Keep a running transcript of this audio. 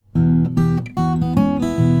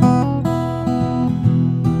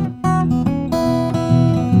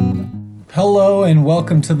and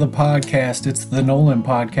welcome to the podcast. It's the Nolan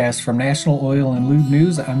Podcast from National Oil and Lube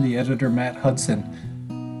News. I'm the editor, Matt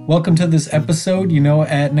Hudson. Welcome to this episode.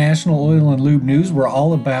 At National Oil and Lube News, we're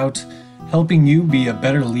all about helping you be a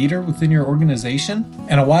better leader within your organization.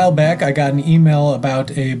 And a while back, I got an email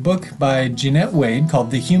about a book by Jeanette Wade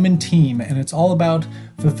called The Human Team, and it's all about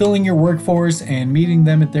fulfilling your workforce and meeting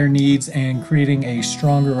them at their needs and creating a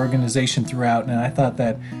stronger organization throughout. And I thought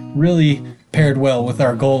that really paired well with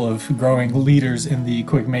our goal of growing leaders in the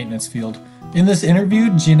quick maintenance field. In this interview,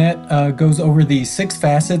 Jeanette goes over the 6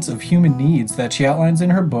 facets of human needs that she outlines in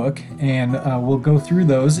her book, and we'll go through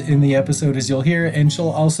those in the episode as you'll hear, and she'll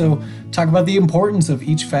also talk about the importance of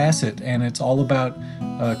each facet, and it's all about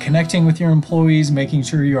connecting with your employees, making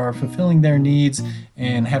sure you are fulfilling their needs,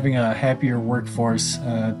 and having a happier workforce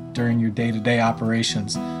during your day-to-day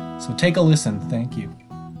operations. So take a listen. Thank you.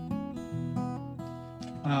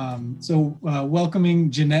 Welcoming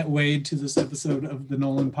Jeanette Wade to this episode of the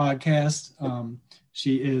Nolan Podcast.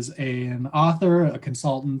 She is an author, a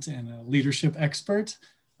consultant, and a leadership expert,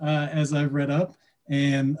 as I've read up.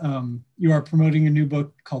 And you are promoting a new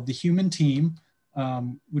book called The Human Team,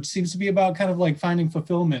 which seems to be about kind of like finding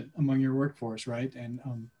fulfillment among your workforce, right? And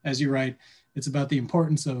as you write, it's about the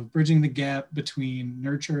importance of bridging the gap between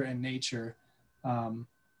nurture and nature. And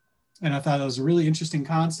I thought that was a really interesting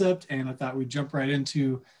concept, and I thought we'd jump right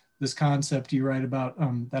into this concept you write about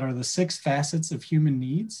that are the 6 facets of human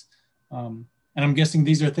needs. And I'm guessing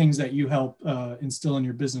these are things that you help instill in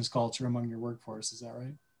your business culture among your workforce. Is that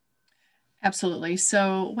right? Absolutely.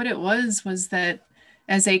 So what it was that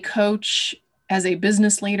as a coach, as a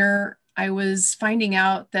business leader, I was finding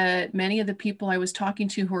out that many of the people I was talking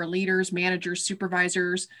to who are leaders, managers,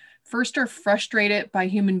 supervisors, first are frustrated by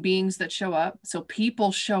human beings that show up. So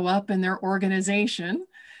people show up in their organization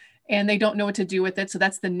and they don't know what to do with it. So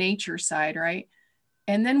that's the nature side, right?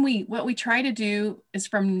 And then what we try to do is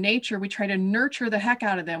from nature, we try to nurture the heck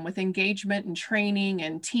out of them with engagement and training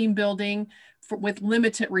and team building with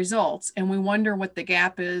limited results. And we wonder what the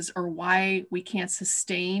gap is or why we can't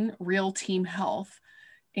sustain real team health.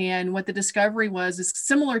 And what the discovery was is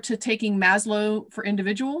similar to taking Maslow for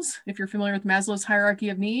individuals, if you're familiar with Maslow's hierarchy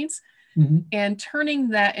of needs, and turning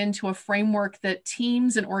that into a framework that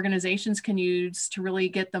teams and organizations can use to really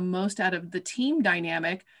get the most out of the team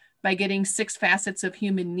dynamic by getting 6 facets of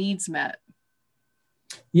human needs met.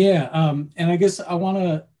 Yeah, and I guess I want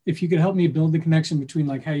to, if you could help me build the connection between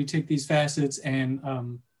like how you take these facets and,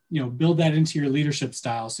 build that into your leadership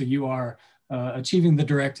style. So you are achieving the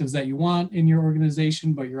directives that you want in your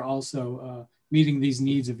organization, but you're also meeting these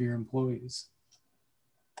needs of your employees.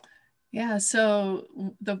 Yeah, so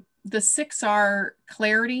the 6 are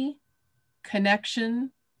clarity,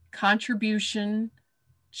 connection, contribution,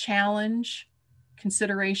 challenge,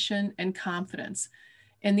 consideration, and confidence.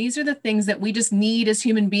 And these are the things that we just need as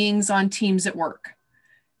human beings on teams at work.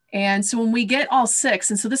 And so when we get all 6,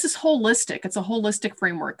 and so this is holistic, it's a holistic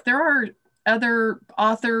framework. There are other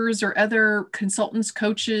authors or other consultants,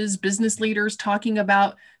 coaches, business leaders talking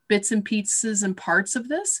about bits and pieces and parts of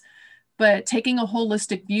this, but taking a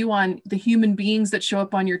holistic view on the human beings that show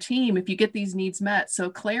up on your team, if you get these needs met.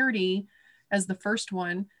 So clarity as the first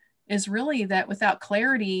one is really that without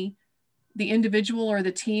clarity, the individual or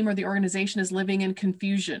the team or the organization is living in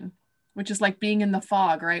confusion, which is like being in the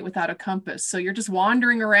fog, right? Without a compass. So you're just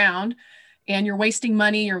wandering around and you're wasting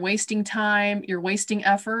money, you're wasting time, you're wasting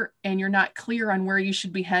effort, and you're not clear on where you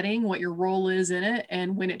should be heading, what your role is in it,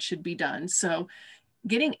 and when it should be done. So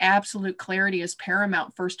getting absolute clarity is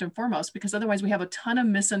paramount first and foremost, because otherwise we have a ton of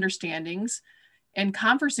misunderstandings and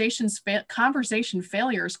conversation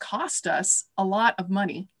failures cost us a lot of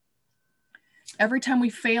money. Every time we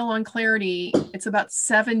fail on clarity, it's about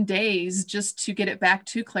 7 days just to get it back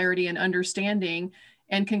to clarity and understanding,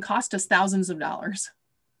 and can cost us thousands of dollars.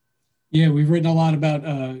 Yeah, we've written a lot about,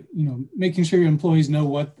 making sure your employees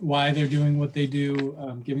know why they're doing what they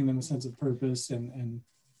do, giving them a sense of purpose, and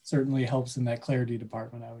certainly helps in that clarity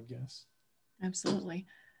department, I would guess. Absolutely.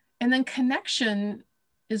 And then connection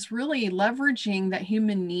is really leveraging that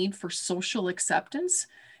human need for social acceptance.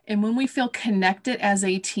 And when we feel connected as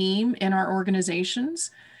a team in our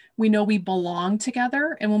organizations, we know we belong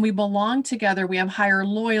together. And when we belong together, we have higher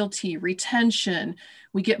loyalty, retention,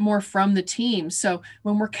 we get more from the team. So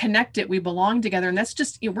when we're connected, we belong together. And that's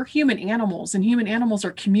just, we're human animals, and human animals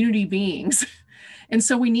are community beings. And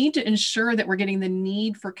so we need to ensure that we're getting the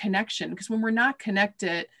need for connection, because when we're not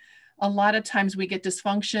connected, a lot of times we get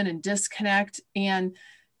dysfunction and disconnect. And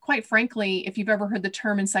quite frankly, if you've ever heard the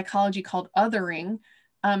term in psychology called othering,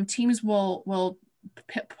 teams will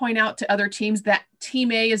point out to other teams that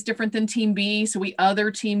team A is different than team B. So we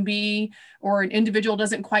other team B, or an individual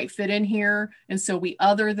doesn't quite fit in here. And so we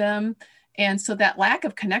other them. And so that lack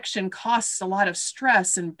of connection costs a lot of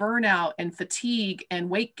stress and burnout and fatigue and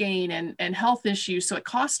weight gain and health issues. So it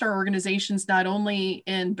costs our organizations not only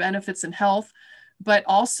in benefits and health, but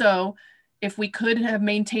also if we could have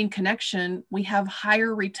maintained connection, we have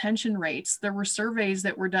higher retention rates. There were surveys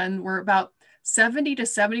that were done where about 70 to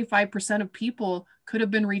 75% of people could have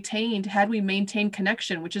been retained had we maintained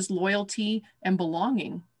connection, which is loyalty and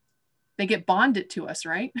belonging. They get bonded to us,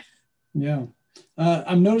 right? Yeah.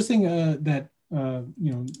 I'm noticing that,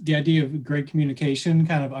 the idea of great communication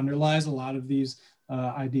kind of underlies a lot of these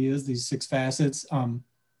ideas, these 6 facets. I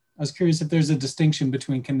was curious if there's a distinction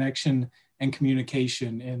between connection and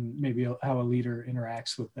communication and maybe how a leader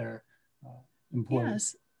interacts with their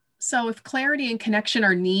employees. Yes. So if clarity and connection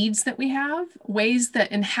are needs that we have, ways that,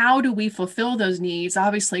 and how do we fulfill those needs?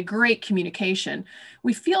 Obviously, great communication.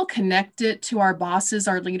 We feel connected to our bosses,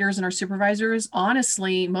 our leaders, and our supervisors,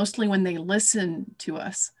 honestly, mostly when they listen to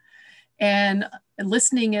us. And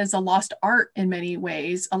listening is a lost art in many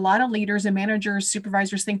ways. A lot of leaders and managers,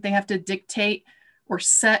 supervisors think they have to dictate or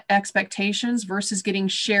set expectations versus getting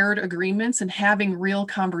shared agreements and having real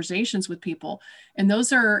conversations with people. And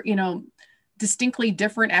those are, distinctly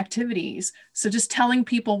different activities. So just telling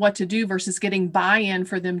people what to do versus getting buy-in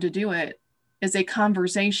for them to do it is a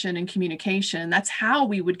conversation and communication. That's how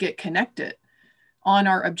we would get connected on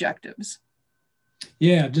our objectives.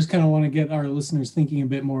 Yeah, just kind of want to get our listeners thinking a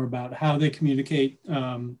bit more about how they communicate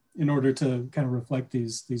in order to kind of reflect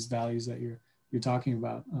these values that you're talking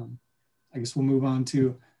about. I guess we'll move on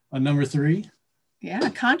to number 3. Yeah,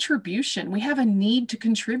 contribution. We have a need to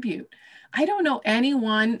contribute. I don't know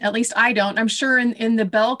anyone, at least I don't. I'm sure in the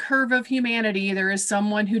bell curve of humanity, there is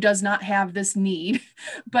someone who does not have this need.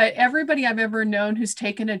 But everybody I've ever known who's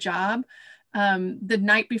taken a job, the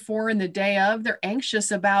night before and the day of, they're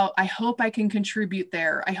anxious about, I hope I can contribute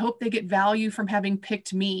there. I hope they get value from having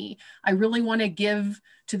picked me. I really want to give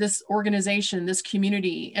to this organization, this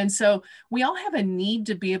community. And so we all have a need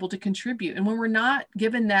to be able to contribute. And when we're not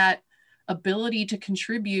given that ability to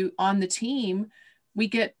contribute on the team, we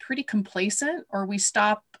get pretty complacent, or we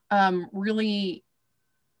stop really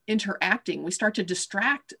interacting. We start to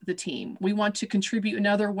distract the team. We want to contribute in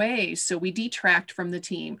other ways, so we detract from the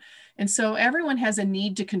team. And so everyone has a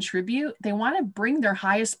need to contribute. They want to bring their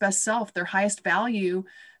highest, best self, their highest value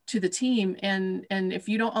to the team. And if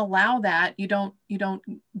you don't allow that, you don't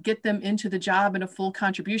get them into the job in a full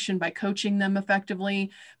contribution by coaching them effectively,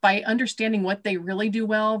 by understanding what they really do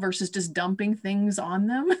well versus just dumping things on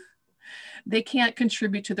them. They can't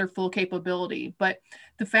contribute to their full capability. But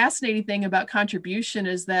the fascinating thing about contribution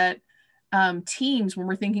is that teams, when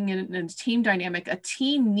we're thinking in a team dynamic, a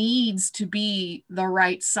team needs to be the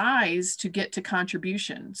right size to get to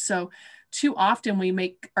contribution. So too often we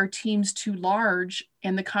make our teams too large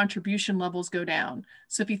and the contribution levels go down.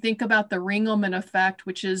 So if you think about the Ringelmann effect,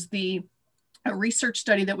 which is a research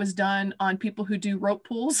study that was done on people who do rope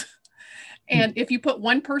pulls. And if you put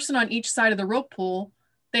one person on each side of the rope pull,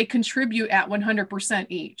 they contribute at 100%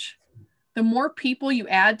 each. The more people you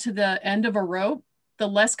add to the end of a rope, the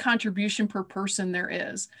less contribution per person there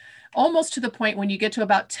is. Almost to the point when you get to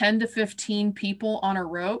about 10 to 15 people on a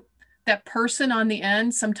rope, that person on the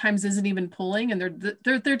end sometimes isn't even pulling, and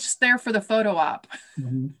they're just there for the photo op.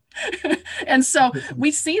 Mm-hmm. And so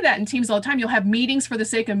we see that in teams all the time. You'll have meetings for the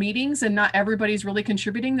sake of meetings, and not everybody's really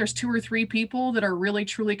contributing. There's 2 or 3 people that are really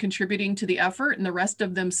truly contributing to the effort, and the rest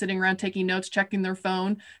of them sitting around taking notes, checking their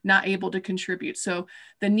phone, not able to contribute. So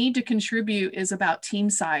the need to contribute is about team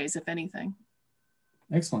size, if anything.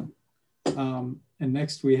 Excellent. And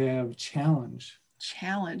next we have challenge.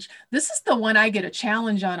 Challenge. This is the one I get a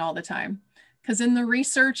challenge on all the time, because in the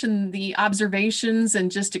research and the observations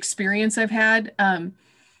and just experience I've had,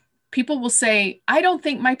 people will say, I don't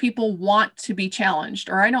think my people want to be challenged,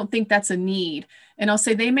 or I don't think that's a need. And I'll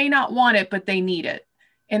say they may not want it, but they need it.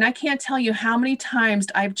 And I can't tell you how many times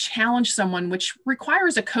I've challenged someone, which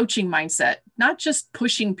requires a coaching mindset, not just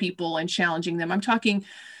pushing people and challenging them. I'm talking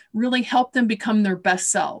really help them become their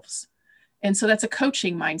best selves. And so that's a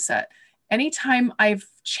coaching mindset. Anytime I've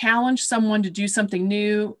challenged someone to do something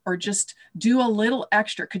new or just do a little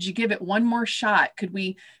extra, could you give it one more shot? Could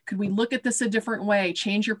we look at this a different way?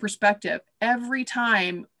 Change your perspective. Every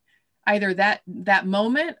time, either that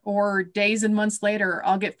moment or days and months later,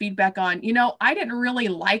 I'll get feedback on, I didn't really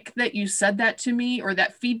like that you said that to me, or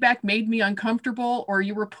that feedback made me uncomfortable, or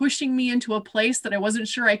you were pushing me into a place that I wasn't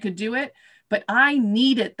sure I could do it. but I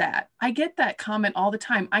needed that. I get that comment all the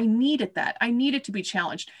time. I needed that. I needed to be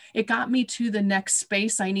challenged. It got me to the next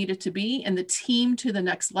space I needed to be and the team to the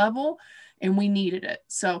next level, and we needed it.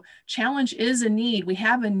 So challenge is a need. We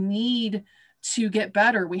have a need to get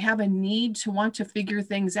better. We have a need to want to figure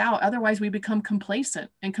things out. Otherwise, we become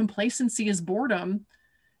complacent, and complacency is boredom,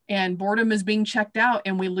 and boredom is being checked out,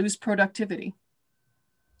 and we lose productivity.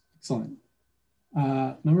 Excellent.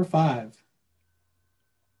 Number 5.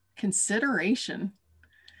 Consideration.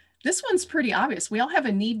 This one's pretty obvious. We all have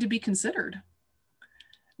a need to be considered.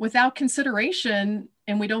 Without consideration,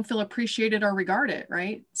 and we don't feel appreciated or regarded,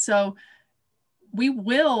 right? So we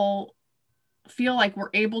will feel like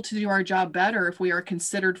we're able to do our job better if we are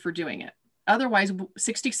considered for doing it. Otherwise,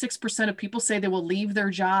 66% of people say they will leave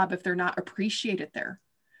their job if they're not appreciated there.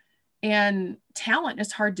 And talent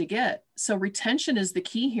is hard to get. So retention is the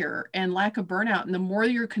key here, and lack of burnout. And the more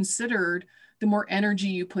you're considered, the more energy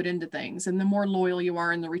you put into things and the more loyal you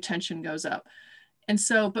are, and the retention goes up. And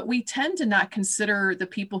so, but we tend to not consider the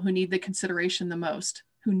people who need the consideration the most,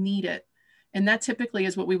 who need it. And that typically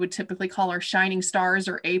is what we would typically call our shining stars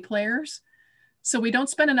or A players. So we don't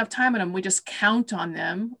spend enough time on them. We just count on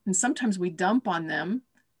them. And sometimes we dump on them,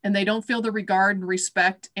 and they don't feel the regard and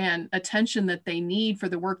respect and attention that they need for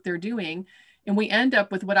the work they're doing. And we end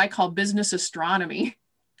up with what I call business astronomy,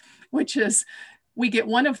 which is we get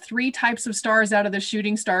one of 3 types of stars out of the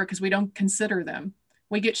shooting star because we don't consider them.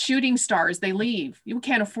 We get shooting stars, they leave. You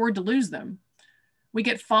can't afford to lose them. We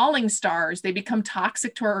get falling stars, they become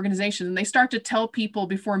toxic to our organization, and they start to tell people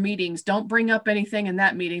before meetings, don't bring up anything in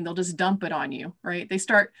that meeting, they'll just dump it on you, right? They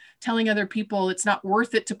start telling other people it's not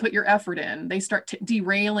worth it to put your effort in. They start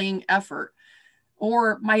derailing effort.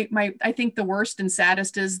 Or I think the worst and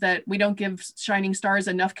saddest is that we don't give shining stars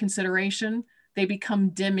enough consideration. They become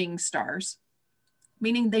dimming stars,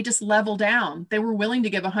 meaning they just level down. They were willing to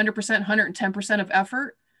give 100%, 110% of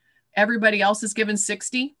effort. Everybody else is given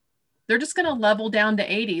 60. They're just going to level down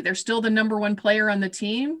to 80. They're still the number 1 player on the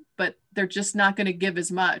team, but they're just not going to give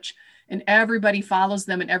as much. And everybody follows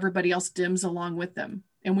them, and everybody else dims along with them.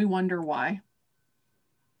 And we wonder why.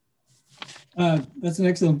 That's an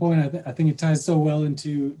excellent point. I think it ties so well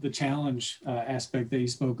into the challenge aspect that you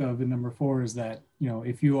spoke of in number 4, is that,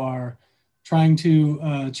 if you are trying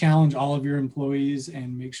to challenge all of your employees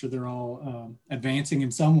and make sure they're all advancing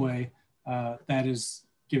in some way, that is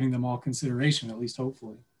giving them all consideration, at least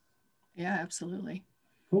hopefully. Yeah, absolutely.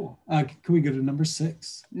 Cool. Can we go to number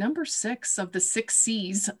 6? Number 6 of the 6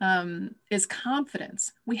 C's is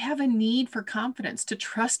confidence. We have a need for confidence, to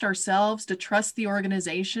trust ourselves, to trust the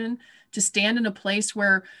organization, to stand in a place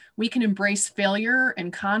where we can embrace failure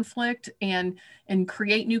and conflict and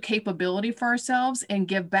create new capability for ourselves and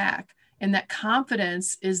give back. And that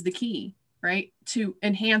confidence is the key, right, to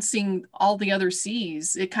enhancing all the other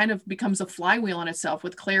C's. It kind of becomes a flywheel in itself.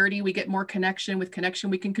 With clarity, we get more connection. With connection,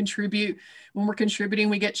 we can contribute. When we're contributing,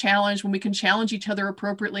 we get challenged. When we can challenge each other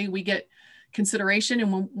appropriately, we get consideration.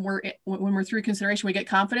 And when we're through consideration, we get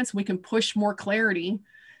confidence. We can push more clarity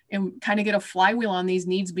and kind of get a flywheel on these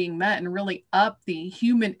needs being met and really up the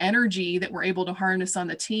human energy that we're able to harness on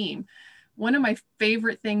the team. One of my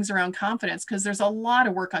favorite things around confidence, because there's a lot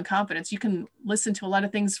of work on confidence. You can listen to a lot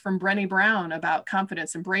of things from Brené Brown about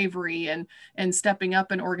confidence and bravery and stepping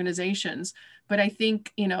up in organizations. But I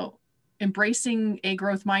think, embracing a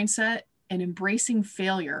growth mindset and embracing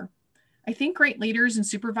failure. I think great leaders and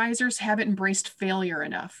supervisors haven't embraced failure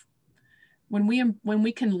enough. When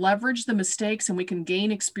we can leverage the mistakes and we can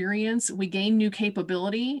gain experience, we gain new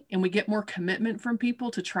capability, and we get more commitment from people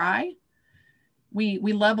to try, we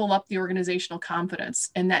level up the organizational confidence,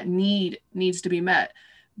 and that needs to be met.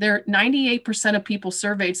 98% of people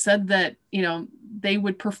surveyed said that, they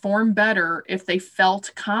would perform better if they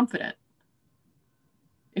felt confident.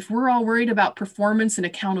 If we're all worried about performance and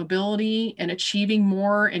accountability and achieving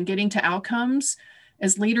more and getting to outcomes,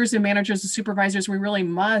 as leaders and managers and supervisors, we really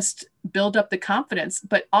must build up the confidence.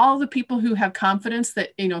 But all the people who have confidence that,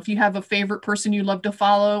 if you have a favorite person you love to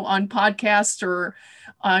follow on podcasts or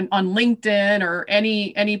on LinkedIn or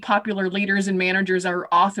any popular leaders and managers or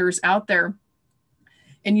authors out there,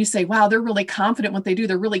 and you say, wow, they're really confident in what they do,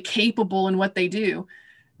 they're really capable in what they do.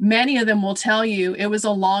 Many of them will tell you it was a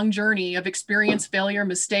long journey of experience, failure,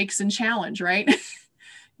 mistakes, and challenge, right?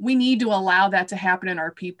 We need to allow that to happen in our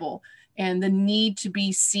people. And the need to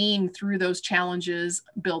be seen through those challenges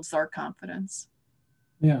builds our confidence.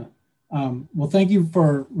 Yeah. Well, thank you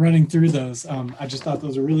for running through those. I just thought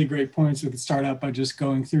those are really great points. We could start out by just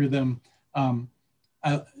going through them.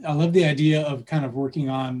 I love the idea of kind of working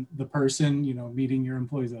on the person, meeting your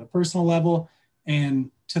employees at a personal level.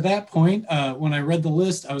 And to that point, when I read the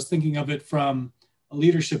list, I was thinking of it from a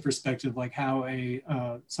leadership perspective, like how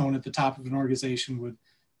someone at the top of an organization would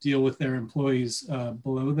deal with their employees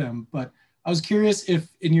below them. But I was curious if,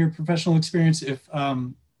 in your professional experience, if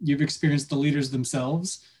you've experienced the leaders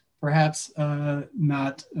themselves perhaps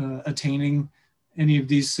not attaining any of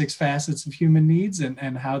these 6 facets of human needs,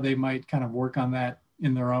 and how they might kind of work on that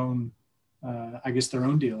in their own, their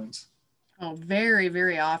own dealings. Oh, very,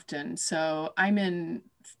 very often. So I'm in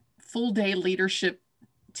full day leadership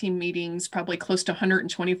team meetings, probably close to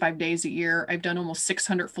 125 days a year. I've done almost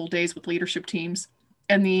 600 full days with leadership teams.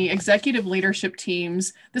 And the executive leadership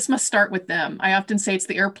teams, this must start with them. I often say it's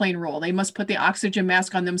the airplane rule. They must put the oxygen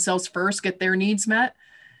mask on themselves first, get their needs met,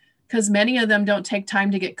 because many of them don't take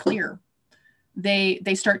time to get clear.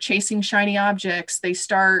 They start chasing shiny objects. They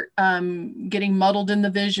start getting muddled in the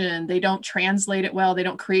vision. They don't translate it well. They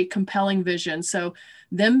don't create compelling vision. So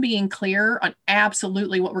them being clear on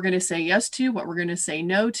absolutely what we're going to say yes to, what we're going to say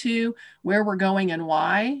no to, where we're going and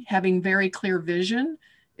why, having very clear vision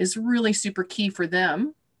is really super key for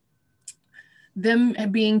them. Them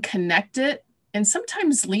being connected. And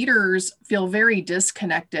sometimes leaders feel very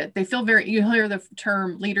disconnected. They feel you hear the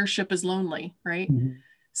term leadership is lonely, right? Mm-hmm.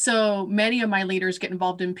 So many of my leaders get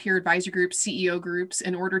involved in peer advisor groups, CEO groups,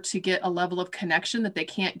 in order to get a level of connection that they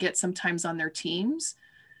can't get sometimes on their teams.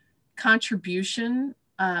 Contribution,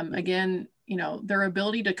 again, their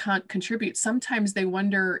ability to contribute. Sometimes they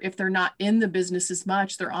wonder if they're not in the business as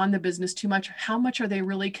much, they're on the business too much. How much are they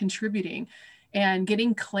really contributing? And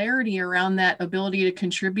getting clarity around that ability to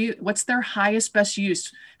contribute. What's their highest, best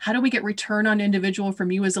use? How do we get return on individual from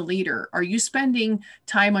you as a leader? Are you spending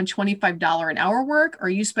time on $25 an hour work? Or are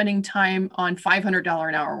you spending time on $500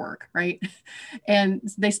 an hour work, right? And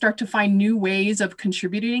they start to find new ways of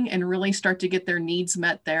contributing and really start to get their needs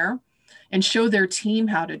met there and show their team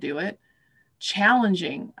how to do it.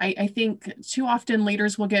 Challenging. I think too often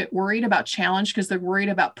leaders will get worried about challenge because they're worried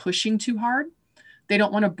about pushing too hard. They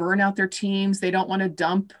don't want to burn out their teams. They don't want to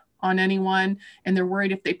dump on anyone. And they're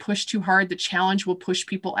worried if they push too hard, the challenge will push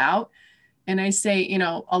people out. And I say,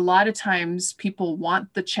 a lot of times people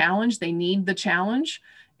want the challenge. They need the challenge.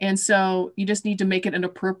 And so you just need to make it an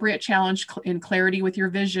appropriate challenge in clarity with your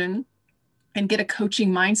vision and get a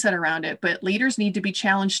coaching mindset around it. But leaders need to be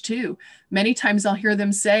challenged too. Many times I'll hear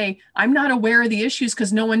them say, I'm not aware of the issues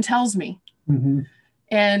because no one tells me. Mm-hmm.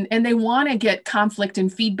 And they want to get conflict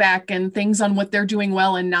and feedback and things on what they're doing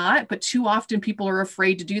well and not, but too often people are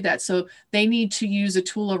afraid to do that. So they need to use a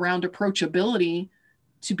tool around approachability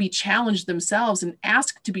to be challenged themselves and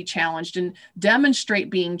ask to be challenged and demonstrate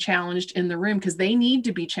being challenged in the room because they need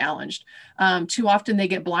to be challenged. Too often they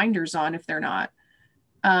get blinders on if they're not.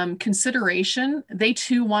 Consideration, they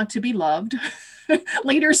too want to be loved.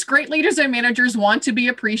 Great leaders and managers want to be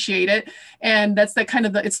appreciated. And that's that kind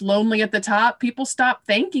of it's lonely at the top. People stop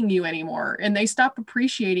thanking you anymore and they stop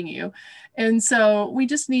appreciating you. And so we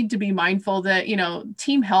just need to be mindful that,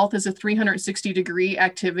 team health is a 360-degree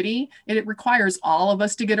activity and it requires all of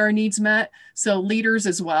us to get our needs met. So leaders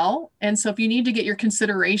as well. And so if you need to get your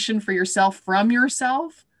consideration for yourself from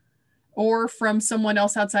yourself or from someone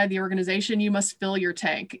else outside the organization, you must fill your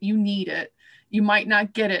tank. You need it. You might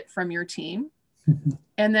not get it from your team.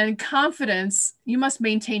 And then confidence, you must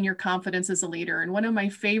maintain your confidence as a leader. And one of my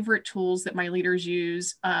favorite tools that my leaders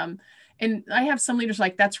use, and I have some leaders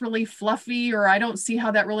like, that's really fluffy, or I don't see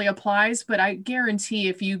how that really applies. But I guarantee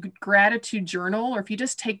if you gratitude journal, or if you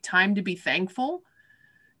just take time to be thankful,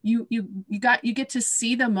 you get to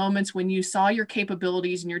see the moments when you saw your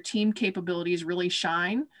capabilities and your team capabilities really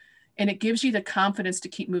shine. And it gives you the confidence to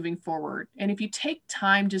keep moving forward. And if you take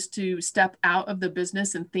time just to step out of the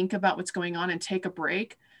business and think about what's going on and take a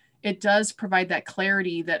break, it does provide that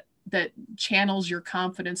clarity that channels your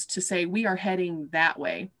confidence to say, we are heading that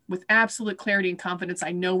way with absolute clarity and confidence.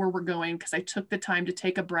 I know where we're going because I took the time to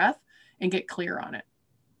take a breath and get clear on it.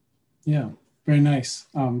 Yeah, very nice.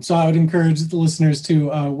 So I would encourage the listeners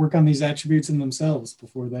to work on these attributes in themselves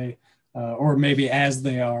before they or maybe as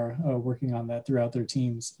they are working on that throughout their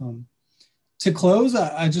teams. To close,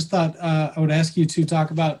 I just thought I would ask you to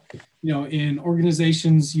talk about, in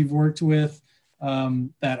organizations you've worked with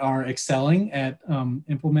that are excelling at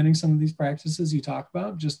implementing some of these practices you talk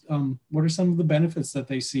about, just what are some of the benefits that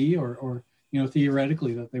they see or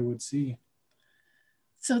theoretically that they would see?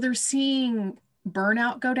 So they're seeing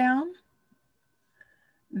burnout go down.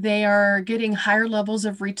 They are getting higher levels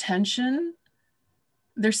of retention.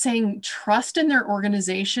 They're saying trust in their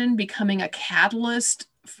organization becoming a catalyst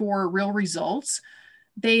for real results.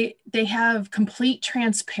 They have complete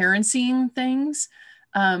transparency in things.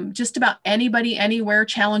 just about anybody, anywhere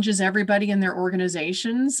challenges everybody in their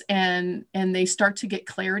organizations, and they start to get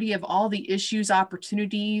clarity of all the issues,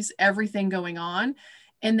 opportunities, everything going on,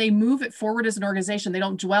 and they move it forward as an organization. They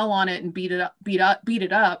don't dwell on it and beat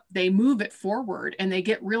it up. They move it forward, and they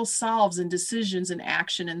get real solves and decisions and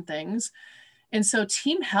action and things. And so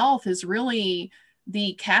team health is really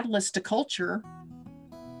the catalyst to culture.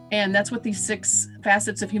 And that's what these 6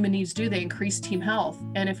 facets of human needs do. They increase team health.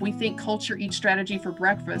 And if we think culture eats strategy for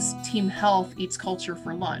breakfast, team health eats culture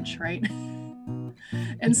for lunch, right?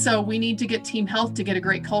 And so we need to get team health to get a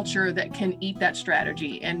great culture that can eat that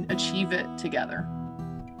strategy and achieve it together.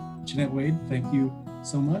 Jeanette Wade, thank you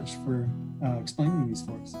so much for explaining these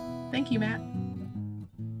for us. Thank you, Matt.